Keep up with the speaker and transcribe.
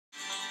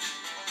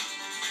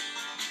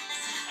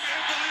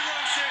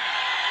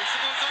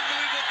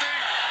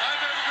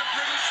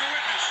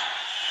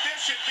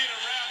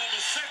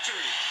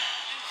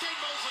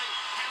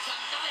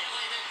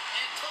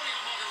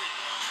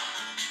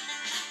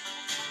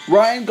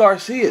Ryan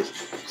Garcia's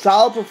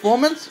solid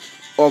performance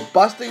or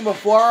busting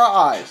before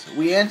our eyes?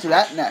 We answer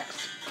that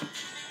next.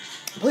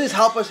 Please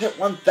help us hit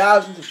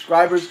 1,000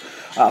 subscribers.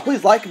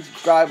 Please like and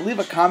subscribe. Leave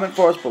a comment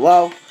for us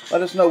below.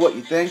 Let us know what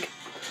you think.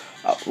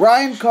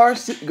 Ryan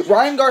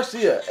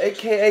Garcia,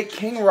 a.k.a.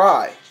 King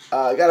Rye,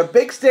 got a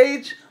big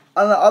stage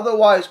on an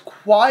otherwise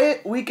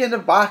quiet weekend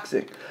of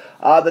boxing.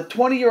 The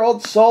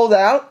 20-year-old sold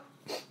out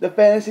the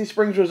Fantasy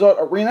Springs Resort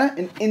Arena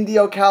in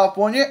Indio,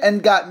 California,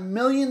 and got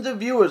millions of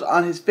viewers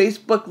on his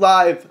Facebook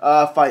Live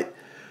fight.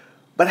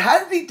 But how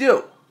did he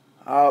do?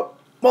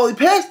 Well, he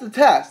passed the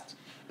test.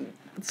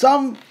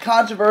 Some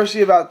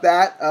controversy about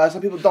that.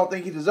 Some people don't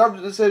think he deserved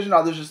a decision.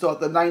 Others just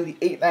thought the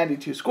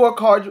 98-92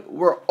 scorecards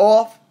were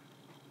off.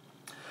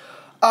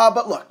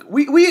 But look,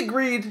 we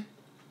agreed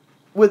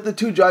with the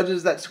two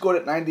judges that scored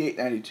at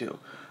 98-92.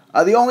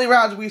 The only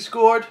rounds we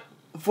scored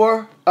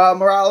for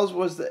Morales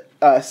was the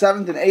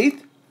 7th and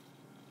 8th.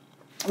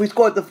 We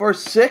scored the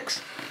first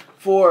 6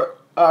 for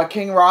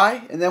King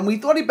Rye, and then we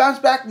thought he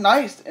bounced back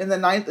nice in the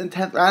 9th and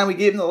 10th round. We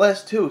gave him the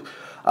last 2.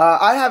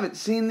 I haven't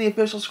seen the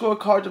official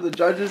scorecards of the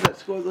judges that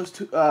scored those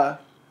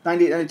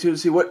 98-92 to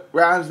see what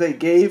rounds they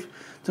gave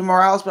to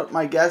Morales, but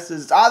my guess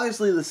is it's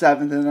obviously the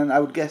 7th, and then I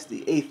would guess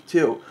the 8th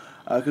too,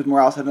 because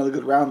Morales had another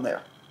good round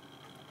there.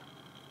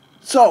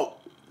 So,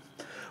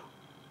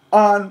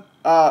 on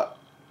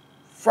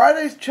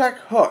Friday's Check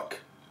Hook,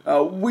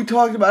 we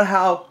talked about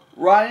how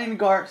Ryan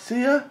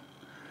Garcia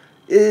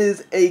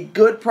is a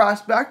good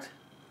prospect,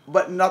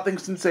 but nothing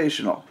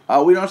sensational.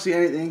 We don't see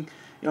anything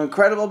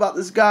incredible about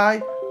this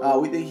guy.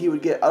 We think he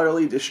would get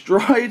utterly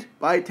destroyed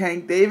by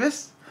Tank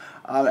Davis.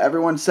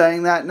 Everyone's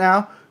saying that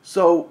now.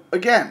 So,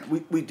 again,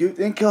 we do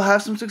think he'll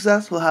have some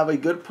success. He'll have a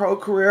good pro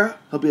career.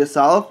 He'll be a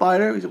solid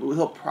fighter.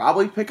 He'll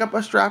probably pick up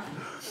a strap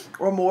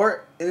or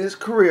more in his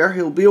career.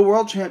 He'll be a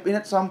world champion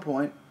at some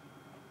point.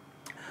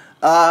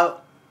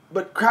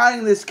 But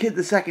crowning this kid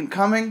the second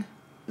coming,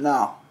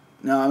 no.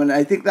 I mean,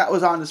 I think that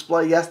was on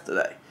display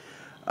yesterday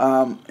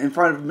in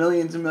front of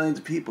millions and millions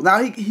of people.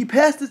 Now, he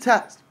passed the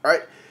test,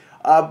 right?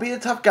 Be a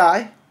tough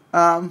guy.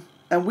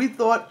 And we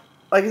thought,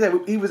 like I said,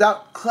 he was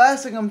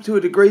outclassing him to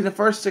a degree in the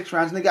first 6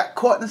 rounds, and he got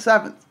caught in the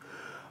 7th.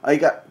 He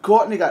got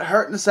caught and he got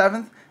hurt in the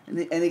 7th,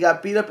 and he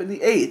got beat up in the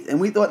 8th. And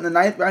we thought in the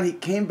 9th round he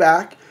came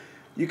back.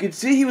 You could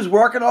see he was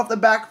working off the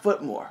back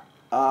foot more.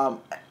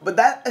 But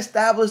that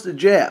established a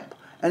jab.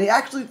 And he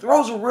actually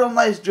throws a real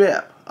nice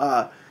jab.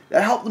 That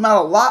helped him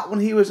out a lot when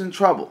he was in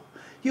trouble.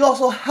 He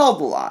also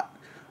held a lot.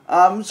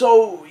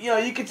 So,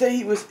 you could say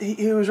he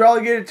was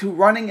relegated to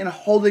running and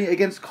holding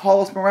against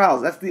Carlos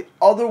Morales. That's the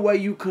other way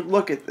you could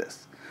look at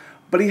this.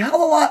 But he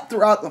held a lot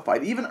throughout the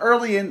fight. Even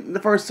early in the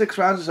first 6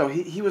 rounds or so,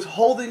 he was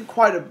holding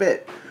quite a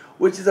bit,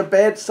 which is a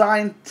bad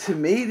sign to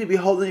me to be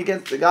holding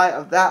against a guy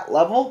of that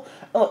level.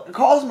 Look,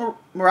 Carlos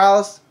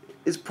Morales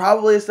is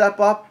probably a step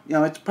up.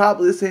 It's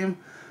probably the same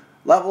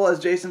level as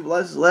Jason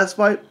Velez's last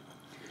fight.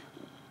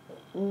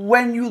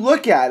 When you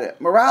look at it,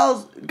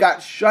 Morales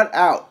got shut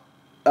out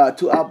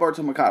to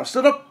Alberto Mercado.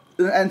 Stood up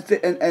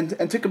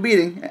and took a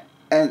beating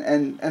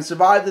and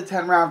survived the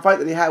 10-round fight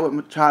that he had with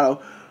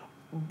Machado,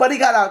 but he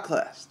got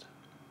outclassed.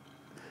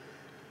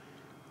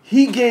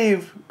 He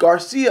gave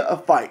Garcia a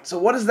fight. So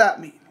what does that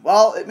mean?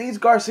 Well, it means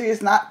Garcia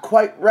is not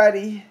quite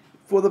ready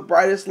for the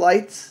brightest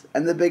lights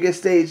and the biggest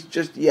stage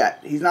just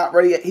yet. He's not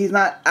ready yet. He's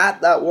not at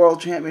that world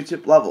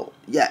championship level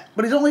yet.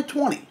 But he's only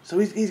 20, so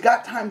he's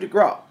got time to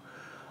grow.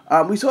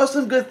 We saw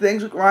some good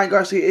things with Ryan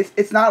Garcia.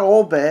 It's not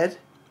all bad,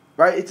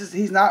 right? It's just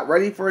he's not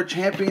ready for a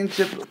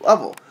championship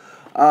level.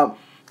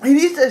 He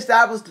needs to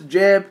establish the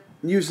jab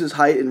and use his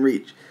height and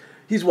reach.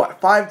 He's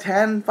what,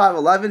 5'10",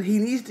 5'11"? He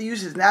needs to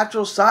use his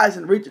natural size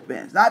and reach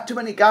advantage. Not too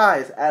many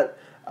guys at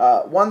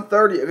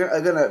 130 are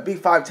going to be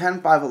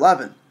 5'10",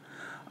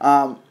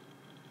 5'11".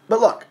 But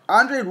look,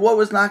 Andre Ward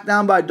was knocked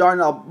down by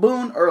Darnell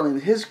Boone early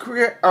in his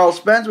career. Errol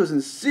Spence was in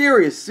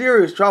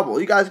serious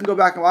trouble. You guys can go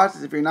back and watch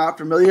this if you're not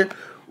familiar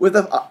with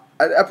a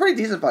pretty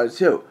decent fighter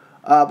too.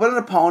 But an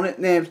opponent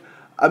named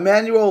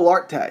Emmanuel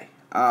Larte.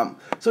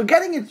 So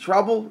getting in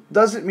trouble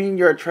doesn't mean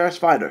you're a trash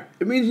fighter.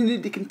 It means you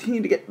need to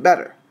continue to get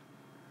better.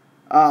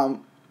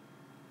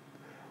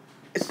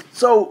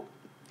 So,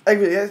 he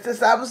has to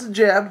establish the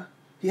jab.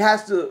 He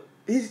has to.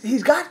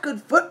 He's got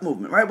good foot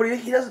movement, right? But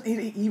he doesn't.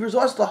 He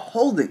resorts to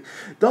holding.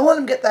 Don't let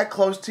him get that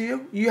close to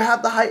you. You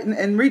have the height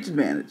and reach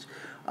advantage.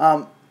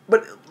 But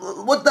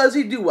what does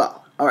he do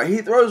well? All right, he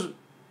throws.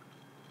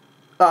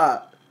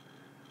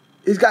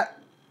 He's got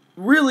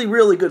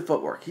really good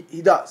footwork.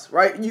 He does,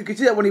 right? You can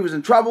see that when he was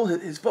in trouble.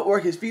 His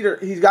footwork, his feet are.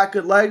 He's got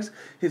good legs.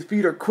 His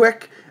feet are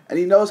quick, and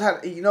he knows how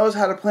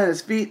to plant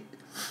his feet.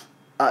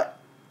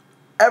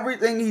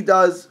 Everything he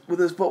does with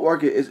his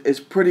footwork is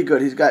pretty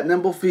good. He's got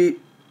nimble feet.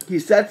 He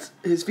sets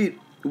his feet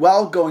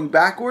well going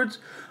backwards.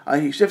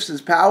 He shifts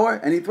his power,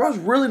 and he throws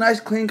really nice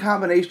clean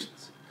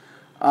combinations.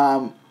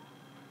 And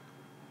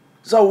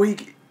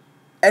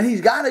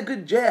he's got a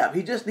good jab.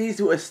 He just needs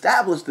to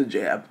establish the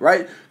jab,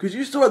 right? Because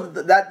you saw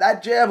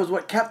that jab was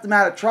what kept him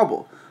out of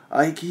trouble.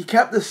 He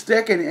kept the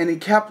stick, and he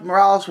kept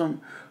Morales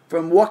from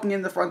walking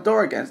in the front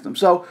door against him.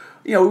 So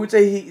we would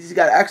say he's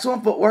got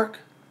excellent footwork.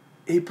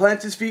 He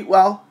plants his feet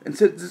well and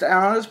sits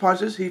down on his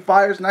punches. He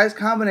fires nice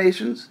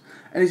combinations,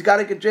 and he's got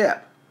a good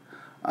jab.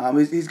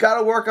 He's got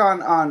to work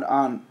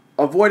on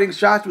avoiding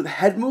shots with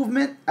head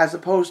movement as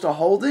opposed to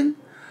holding.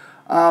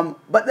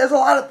 But there's a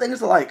lot of things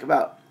to like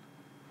about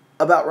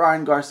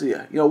Ryan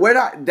Garcia. We're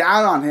not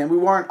down on him. We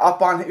weren't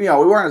up on him. We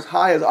weren't as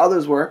high as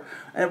others were,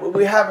 and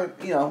we haven't.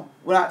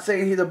 We're not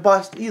saying he's a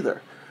bust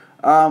either.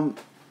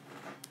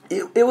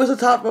 It was a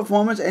tough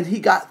performance, and he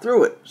got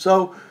through it.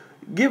 So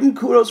give him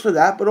kudos for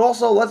that. But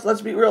also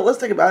let's be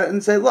realistic about it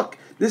and say, look,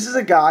 this is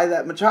a guy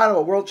that Machado,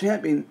 a world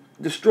champion,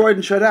 destroyed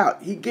and shut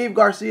out. He gave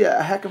Garcia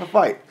a heck of a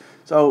fight.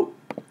 So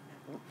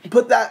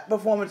put that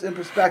performance in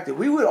perspective.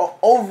 We would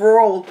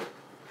overall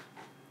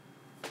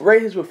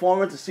rate his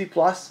performance a C+,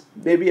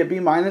 maybe a B-.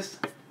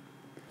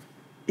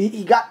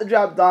 He got the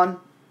job done,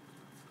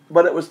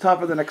 but it was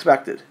tougher than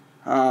expected.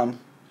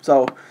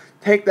 So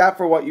take that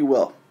for what you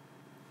will.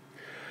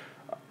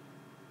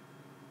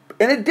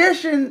 In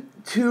addition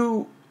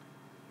to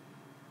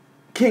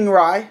King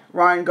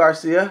Ryan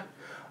Garcia,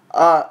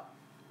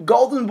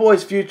 Golden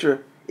Boy's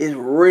future is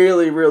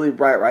really, really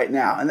bright right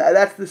now. And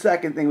that's the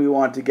second thing we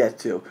wanted to get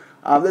to.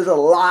 There's a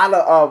lot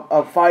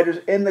of fighters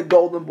in the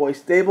Golden Boy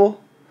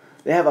stable.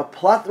 They have a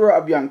plethora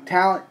of young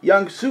talent,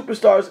 young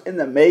superstars in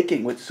the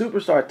making with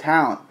superstar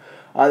talent.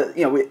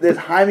 There's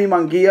Jaime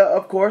Munguia,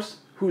 of course,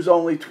 who's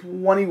only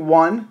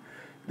 21.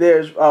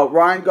 There's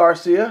Ryan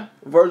Garcia,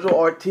 Virgil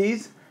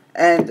Ortiz,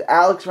 and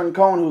Alex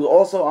Rincon, who's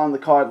also on the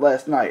card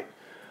last night.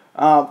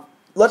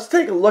 Let's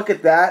take a look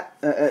at that.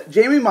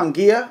 Jaime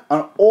Munguia,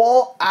 an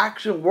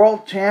all-action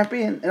world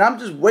champion, and I'm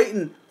just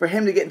waiting for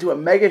him to get into a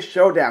mega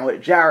showdown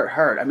with Jarrett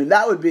Hurd. I mean,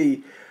 that would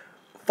be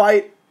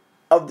fight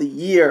of the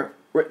year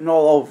written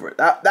all over it.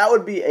 That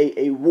would be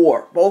a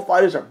war. Both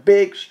fighters are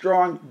big,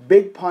 strong,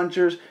 big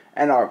punchers,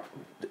 and are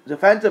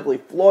defensively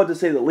flawed to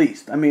say the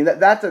least. I mean,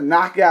 that's a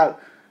knockout,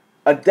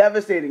 a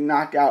devastating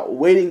knockout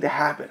waiting to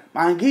happen.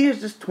 Munguia is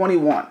just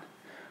 21.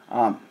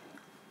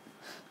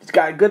 He's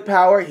got good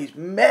power. He's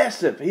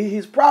massive.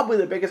 He's probably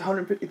the biggest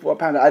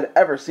 154-pounder I'd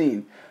ever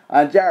seen.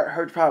 Jarrett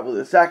Hurd's probably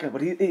the second,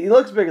 but he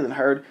looks bigger than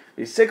Hurd.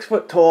 He's 6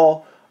 foot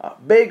tall,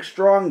 big,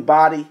 strong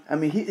body. I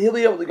mean, he'll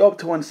be able to go up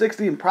to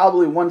 160 and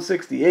probably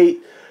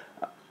 168.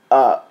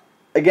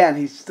 Again,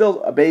 he's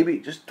still a baby,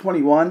 just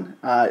 21.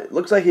 It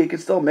looks like he can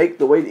still make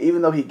the weight,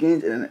 even though he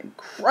gained an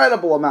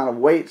incredible amount of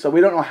weight. So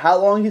we don't know how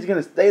long he's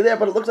going to stay there,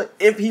 but it looks like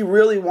if he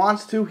really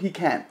wants to, he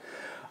can.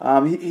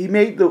 He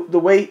made the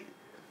weight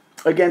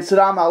against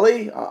Saddam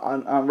Ali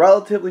on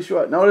relatively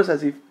short notice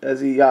as he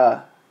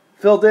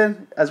filled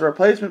in as a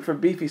replacement for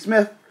Beefy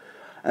Smith,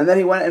 and then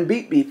he went and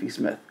beat Beefy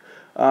Smith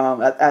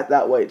at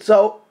that weight.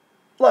 So,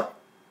 look,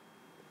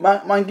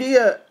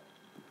 Munguia,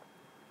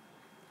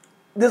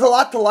 there's a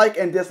lot to like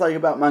and dislike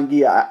about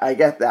Munguia. I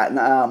get that.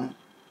 And,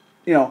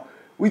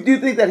 we do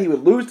think that he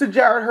would lose to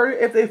Jarrett Hurd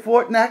if they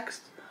fought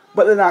next,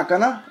 but they're not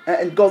gonna.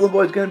 And Golden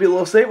Boy's gonna be a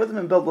little safe with him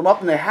and build him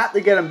up, and they have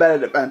to get him better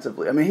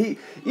defensively. I mean,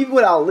 even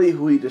with Ali,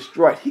 who he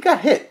destroyed, he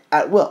got hit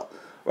at will,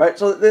 right?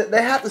 So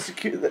they have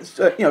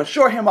to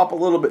shore him up a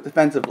little bit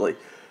defensively.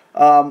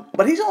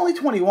 But he's only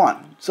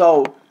 21,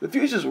 so the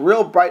future's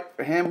real bright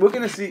for him. We're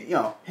gonna see,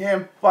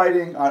 him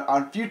fighting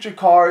on future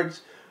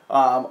cards,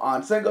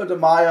 on Cinco de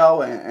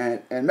Mayo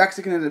and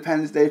Mexican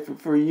Independence Day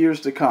for years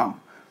to come.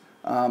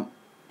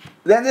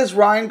 Then there's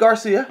Ryan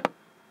Garcia,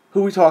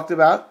 who we talked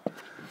about.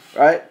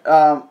 Right,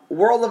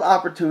 world of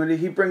opportunity.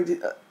 He brings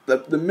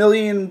the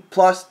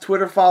million-plus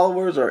Twitter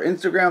followers or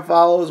Instagram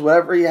followers,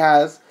 whatever he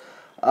has.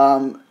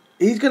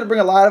 He's going to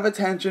bring a lot of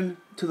attention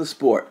to the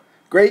sport.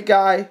 Great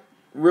guy,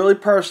 really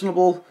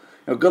personable,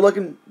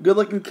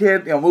 good-looking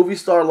kid, movie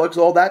star looks,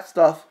 all that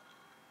stuff.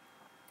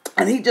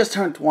 And he just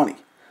turned 20,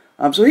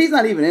 so he's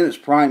not even in his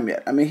prime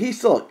yet. I mean, he's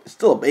still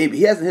a baby.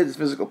 He hasn't hit his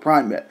physical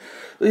prime yet.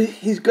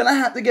 He's going to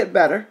have to get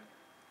better,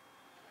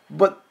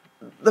 but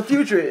the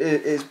future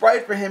is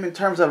bright for him in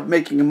terms of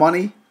making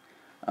money.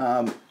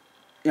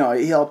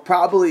 He'll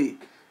probably...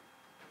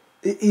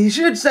 He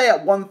should stay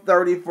at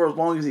 130 for as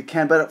long as he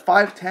can, but at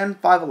 5'10",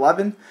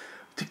 5'11",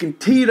 to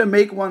continue to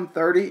make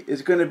 130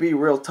 is going to be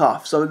real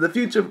tough. So the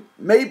future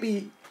may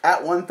be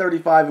at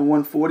 135 and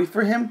 140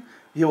 for him.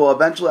 He will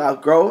eventually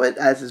outgrow it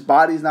as his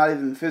body's not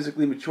even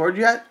physically matured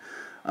yet.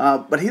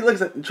 But he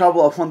looks in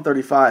trouble at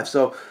 135.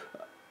 So...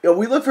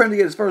 we look for him to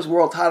get his first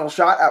world title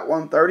shot at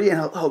 130,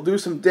 and he'll do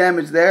some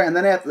damage there. And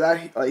then after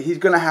that, he's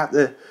gonna have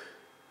to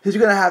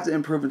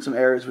improve in some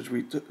areas which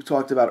we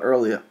talked about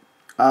earlier.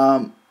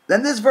 Then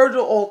there's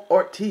Virgil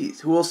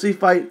Ortiz, who we'll see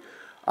fight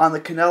on the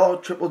Canelo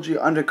Triple G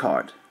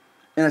undercard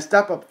in a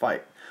step-up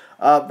fight.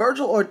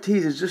 Virgil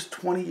Ortiz is just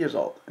 20 years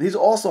old, and he's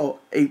also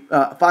a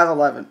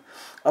 5'11",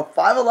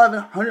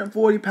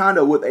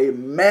 140-pounder with a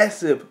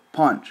massive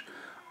punch.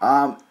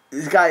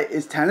 This guy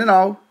is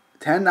 10-0.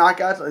 10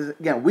 knockouts.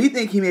 Again, we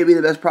think he may be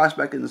the best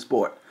prospect in the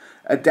sport.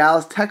 A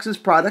Dallas, Texas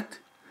product.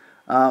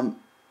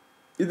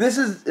 This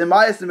is, in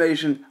my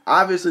estimation,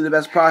 obviously the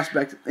best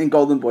prospect in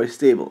Golden Boy's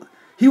stable.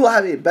 He will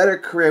have a better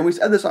career. And we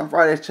said this on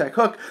Friday's Check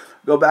Hook.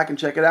 Go back and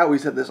check it out. We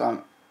said this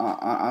on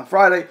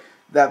Friday.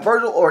 that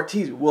Virgil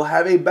Ortiz will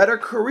have a better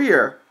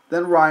career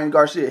than Ryan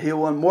Garcia. He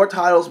will win more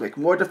titles, make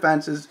more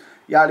defenses,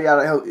 yada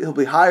yada. He'll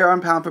be higher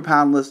on pound for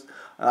pound list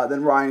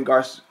than Ryan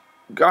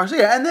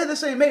Garcia, and they're the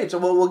same age, so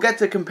we'll get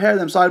to compare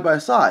them side by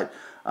side.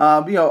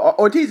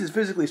 Ortiz is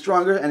physically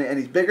stronger and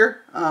he's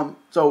bigger,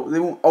 so they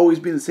won't always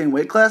be in the same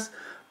weight class.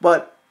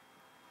 But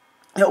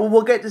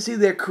we'll get to see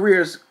their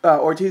careers,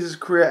 Ortiz's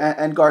career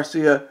and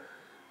Garcia,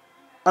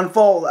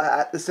 unfold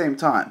at the same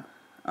time.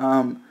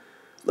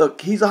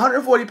 Look, he's a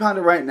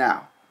 140-pounder right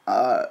now.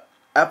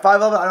 At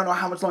 5'11", I don't know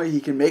how much longer he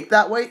can make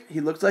that weight. He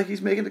looks like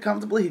he's making it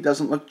comfortably. He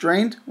doesn't look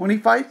drained when he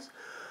fights.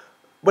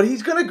 But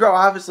he's going to grow,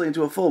 obviously,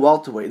 into a full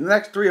welterweight. In the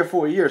next 3 or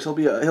 4 years, he'll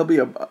be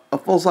a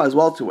full-size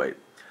welterweight.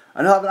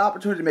 And he'll have an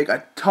opportunity to make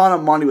a ton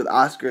of money with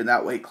Oscar in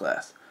that weight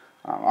class.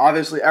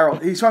 Obviously,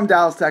 he's from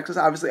Dallas, Texas.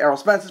 Obviously, Errol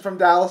Spence's from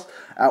Dallas.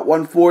 At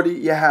 140,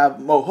 you have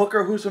Mo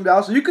Hooker, who's from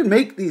Dallas. So you can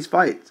make these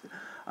fights.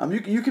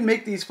 You can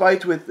make these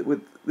fights with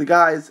the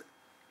guys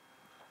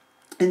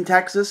in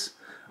Texas.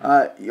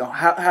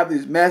 Have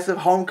these massive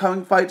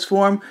homecoming fights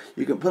for him.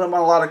 You can put him on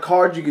a lot of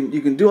cards. You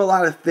can do a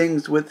lot of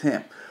things with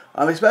him,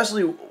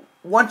 especially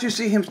once you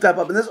see him step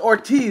up. And this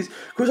Ortiz,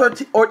 because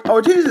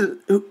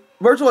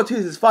Virgil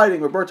Ortiz is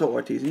fighting Roberto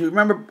Ortiz. And you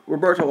remember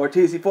Roberto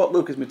Ortiz? He fought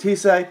Lucas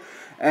Matisse,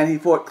 and he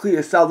fought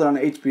Cletus Seldon on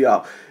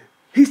HBO.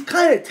 He's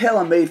kind of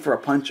tailor-made for a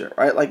puncher,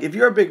 right? Like, if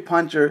you're a big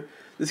puncher,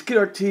 this kid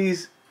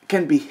Ortiz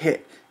can be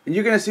hit. And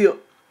you're going to see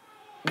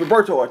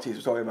Roberto Ortiz,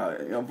 we're talking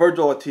about.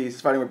 Virgil Ortiz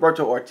is fighting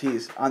Roberto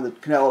Ortiz on the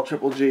Canelo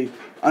Triple G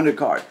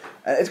undercard.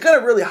 It's going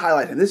to really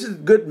highlight him. This is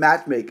good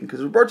matchmaking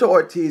because Roberto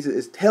Ortiz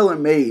is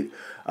tailor-made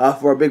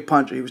for a big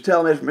puncher. He was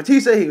tailor-made for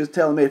Matisse, he was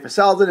tailor-made for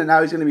Seldon, and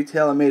now he's going to be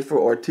tailor-made for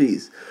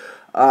Ortiz.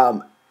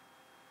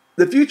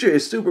 The future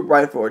is super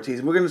bright for Ortiz,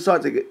 and we're going to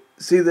start to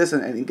see this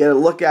and get a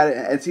look at it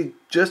and see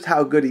just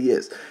how good he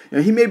is.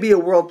 He may be a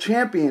world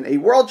champion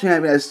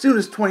as soon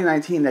as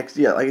 2019 next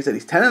year. Like I said,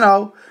 he's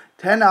 10-0.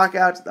 10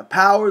 knockouts, the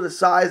power, the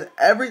size,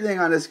 everything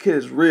on this kid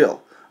is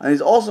real. And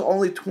he's also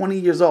only 20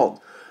 years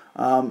old.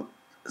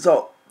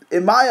 So,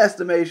 in my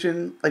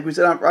estimation, like we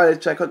said on Friday,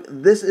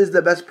 this is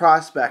the best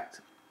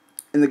prospect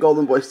in the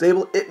Golden Boy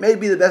stable. It may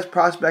be the best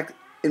prospect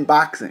in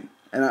boxing.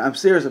 And I'm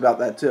serious about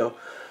that, too.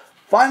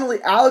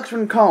 Finally, Alex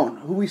Rincon,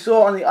 who we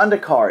saw on the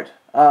undercard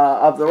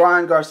of the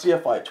Ryan Garcia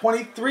fight.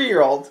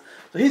 23-year-old.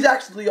 So, he's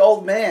actually the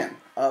old man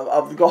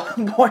of the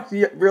Golden Boys,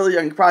 really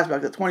young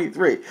prospect at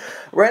 23.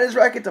 Ran his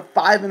record to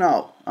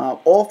 5-0.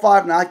 All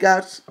 5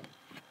 knockouts.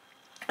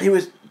 He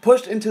was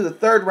pushed into the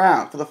 3rd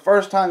round for the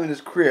first time in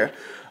his career.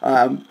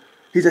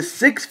 He's a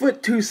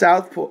 6'2"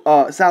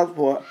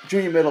 southpaw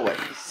junior middleweight.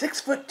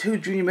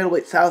 6'2" junior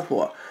middleweight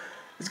southpaw.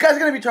 This guy's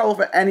going to be trouble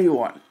for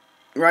anyone,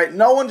 right?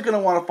 No one's going to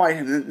want to fight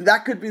him. And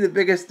that could be the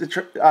biggest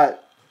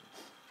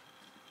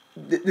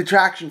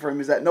detraction for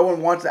him, is that no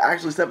one wants to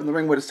actually step in the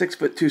ring with a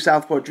 6'2"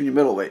 southpaw junior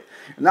middleweight.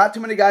 Not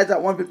too many guys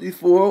at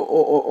 154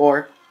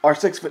 or are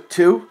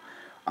 6'2",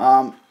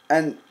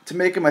 and to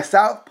make him a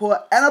southpaw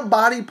and a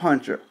body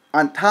puncher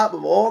on top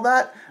of all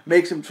that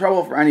makes him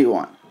trouble for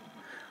anyone.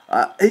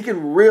 He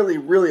can really,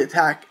 really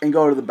attack and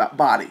go to the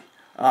body.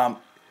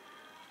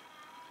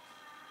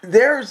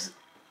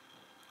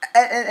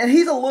 And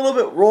he's a little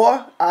bit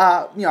raw.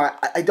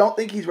 I don't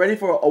think he's ready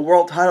for a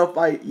world title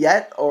fight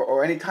yet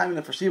or any time in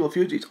the foreseeable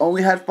future. He's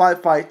only had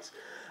 5 fights.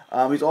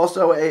 He's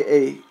also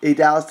a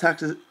Dallas,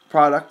 Texas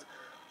product.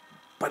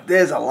 But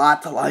there's a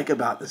lot to like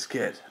about this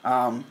kid.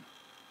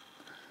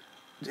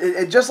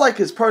 Just like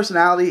his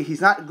personality,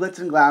 he's not glitz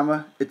and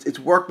glamour. It's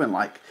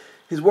workmanlike.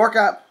 His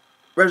workout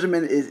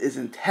regimen is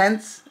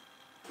intense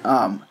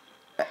and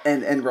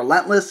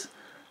relentless.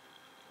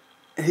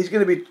 And he's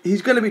gonna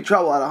be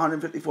trouble at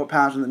 154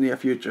 pounds in the near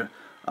future.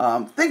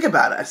 Think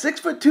about it: a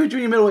 6'2"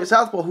 junior middleweight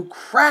southpaw who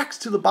cracks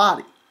to the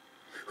body,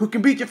 who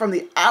can beat you from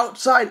the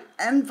outside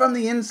and from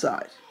the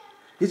inside.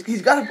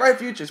 He's got a bright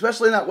future,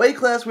 especially in that weight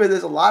class where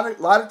there's a lot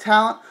of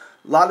talent,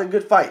 a lot of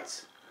good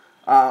fights.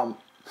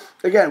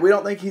 Again, we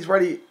don't think he's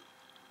ready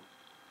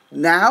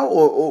now,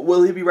 or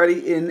will he be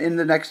ready in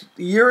the next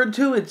year or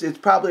two? It's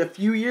probably a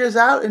few years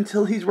out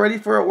until he's ready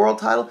for a world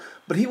title,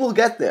 but he will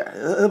get there.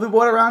 He'll be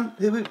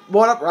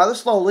brought up rather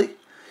slowly,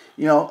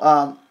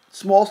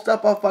 small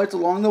step-up fights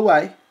along the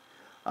way.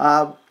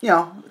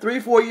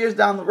 3-4 years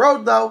down the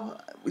road, though,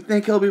 we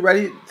think he'll be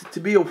ready to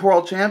be a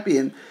world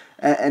champion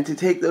and to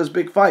take those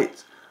big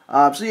fights.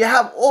 So you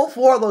have all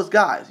 4 of those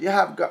guys. You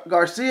have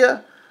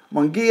Garcia,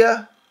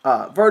 Munguia,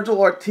 Virgil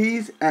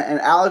Ortiz, and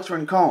Alex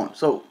Rincon.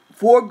 So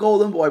 4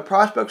 Golden Boy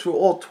prospects who are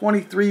all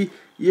 23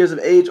 years of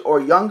age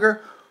or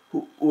younger,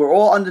 who are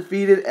all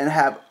undefeated and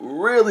have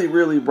really,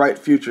 really bright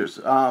futures.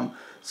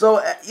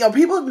 So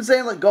people have been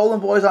saying like Golden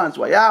Boy's on its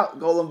way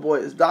out, Golden Boy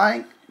is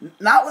dying.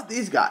 Not with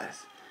these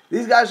guys.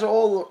 These guys are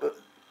all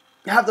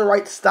have the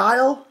right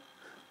style,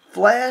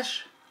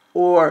 flash,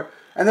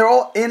 and they're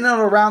all in and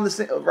around the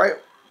same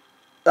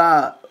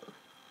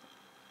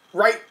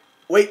right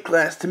weight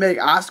class to make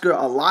Oscar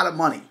a lot of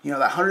money. That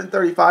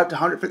 135 to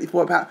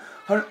 154 pound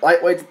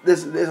lightweights.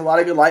 There's a lot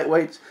of good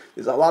lightweights.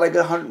 There's a lot of good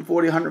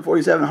 140,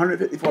 147,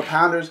 154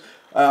 pounders.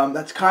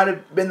 That's kind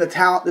of been the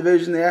talent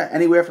division there.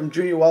 Anywhere from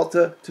junior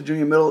welter to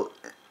junior middle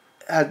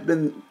has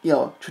been,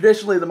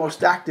 traditionally the most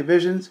stacked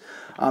divisions.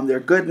 They're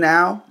good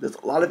now. There's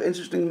a lot of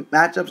interesting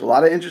matchups, a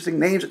lot of interesting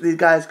names that these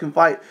guys can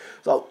fight.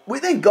 So we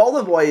think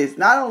Golden Boy is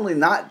not only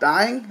not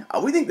dying,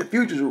 we think the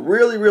future is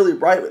really, really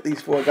bright with these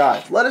 4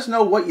 guys. Let us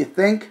know what you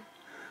think.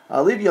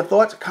 Leave your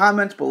thoughts,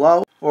 comments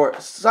below. For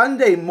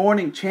Sunday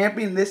Morning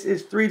Champion, this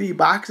is 3D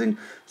Boxing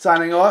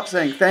signing off,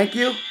 saying thank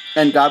you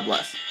and God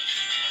bless.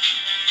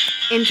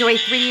 Enjoy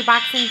 3D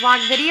Boxing vlog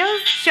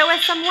videos? Show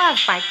us some love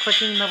by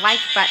clicking the like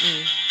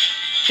button.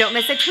 Don't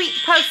miss a tweet,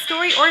 post,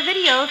 story, or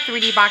video.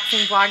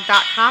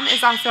 3dboxingvlog.com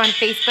is also on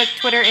Facebook,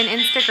 Twitter, and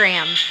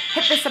Instagram.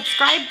 Hit the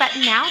subscribe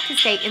button now to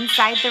stay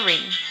inside the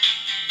ring.